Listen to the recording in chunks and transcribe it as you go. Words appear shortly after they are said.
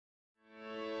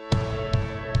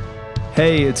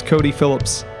Hey, it's Cody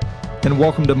Phillips, and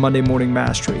welcome to Monday Morning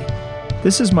Mastery.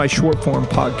 This is my short form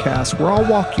podcast where I'll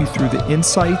walk you through the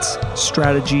insights,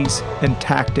 strategies, and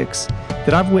tactics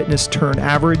that I've witnessed turn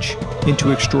average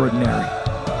into extraordinary.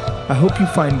 I hope you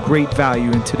find great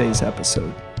value in today's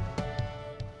episode.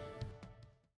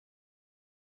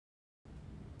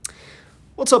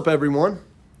 What's up, everyone?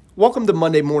 Welcome to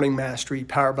Monday Morning Mastery,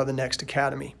 powered by the Next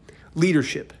Academy.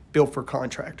 Leadership built for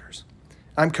contractors.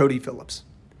 I'm Cody Phillips.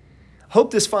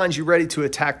 Hope this finds you ready to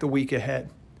attack the week ahead.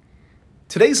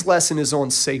 Today's lesson is on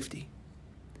safety.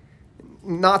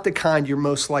 Not the kind you're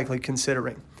most likely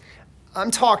considering.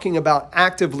 I'm talking about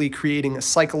actively creating a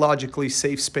psychologically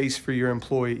safe space for your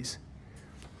employees.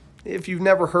 If you've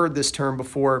never heard this term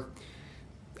before,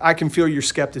 I can feel your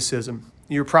skepticism.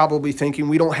 You're probably thinking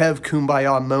we don't have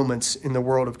kumbaya moments in the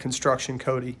world of construction,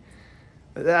 Cody.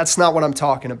 That's not what I'm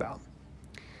talking about.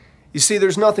 You see,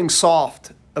 there's nothing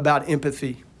soft about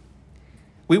empathy.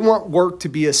 We want work to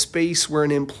be a space where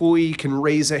an employee can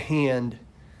raise a hand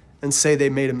and say they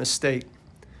made a mistake,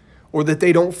 or that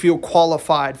they don't feel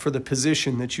qualified for the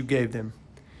position that you gave them,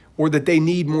 or that they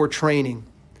need more training,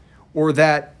 or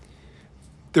that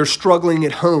they're struggling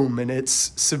at home and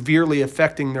it's severely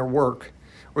affecting their work,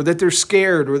 or that they're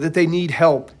scared, or that they need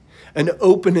help. An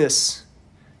openness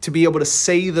to be able to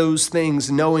say those things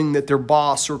knowing that their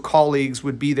boss or colleagues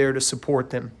would be there to support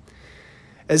them.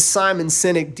 As Simon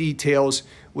Sinek details,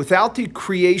 without the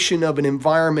creation of an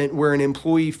environment where an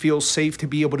employee feels safe to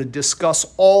be able to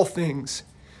discuss all things,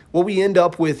 what we end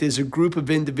up with is a group of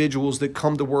individuals that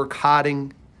come to work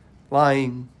hiding,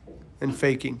 lying, and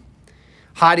faking.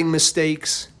 Hiding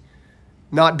mistakes,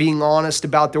 not being honest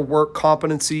about their work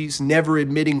competencies, never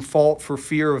admitting fault for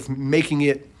fear of making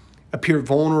it appear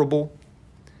vulnerable.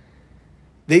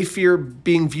 They fear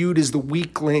being viewed as the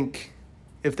weak link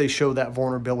if they show that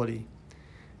vulnerability.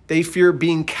 They fear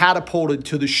being catapulted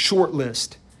to the short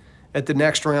list at the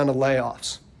next round of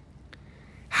layoffs.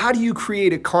 How do you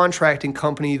create a contracting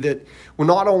company that will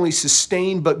not only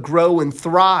sustain but grow and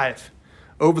thrive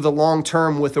over the long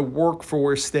term with a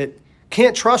workforce that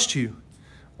can't trust you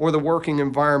or the working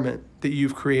environment that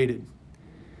you've created?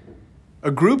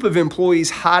 A group of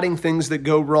employees hiding things that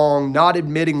go wrong, not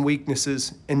admitting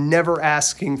weaknesses, and never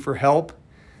asking for help,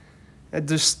 that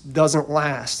just doesn't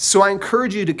last. So I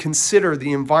encourage you to consider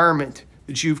the environment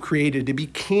that you've created, to be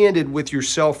candid with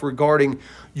yourself regarding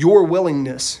your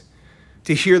willingness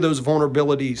to hear those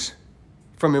vulnerabilities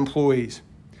from employees.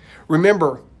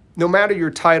 Remember, no matter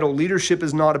your title, leadership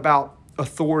is not about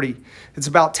authority. It's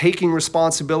about taking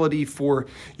responsibility for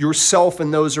yourself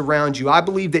and those around you. I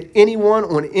believe that anyone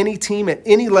on any team at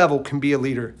any level can be a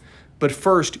leader, but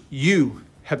first you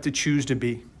have to choose to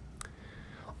be.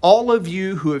 All of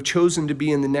you who have chosen to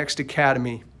be in the Next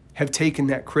Academy have taken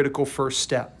that critical first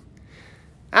step.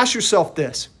 Ask yourself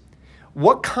this: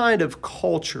 what kind of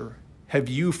culture have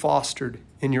you fostered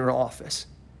in your office?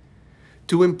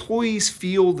 Do employees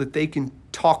feel that they can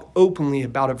talk openly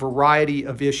about a variety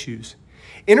of issues?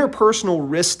 Interpersonal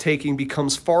risk-taking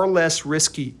becomes far less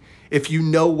risky if you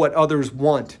know what others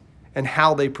want and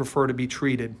how they prefer to be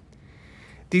treated.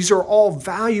 These are all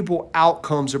valuable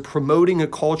outcomes of promoting a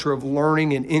culture of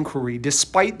learning and inquiry,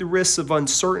 despite the risks of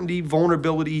uncertainty,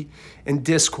 vulnerability, and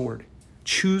discord.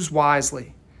 Choose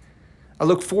wisely. I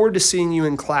look forward to seeing you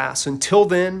in class. Until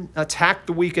then, attack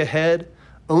the week ahead,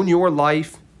 own your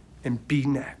life, and be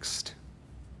next.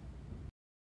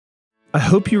 I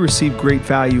hope you received great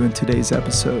value in today's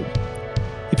episode.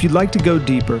 If you'd like to go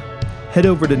deeper, head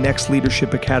over to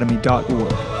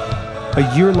nextleadershipacademy.org.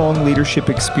 A year-long leadership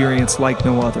experience like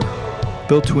no other,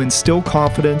 built to instill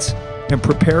confidence and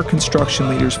prepare construction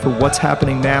leaders for what's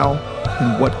happening now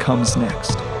and what comes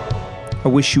next. I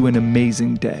wish you an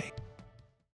amazing day.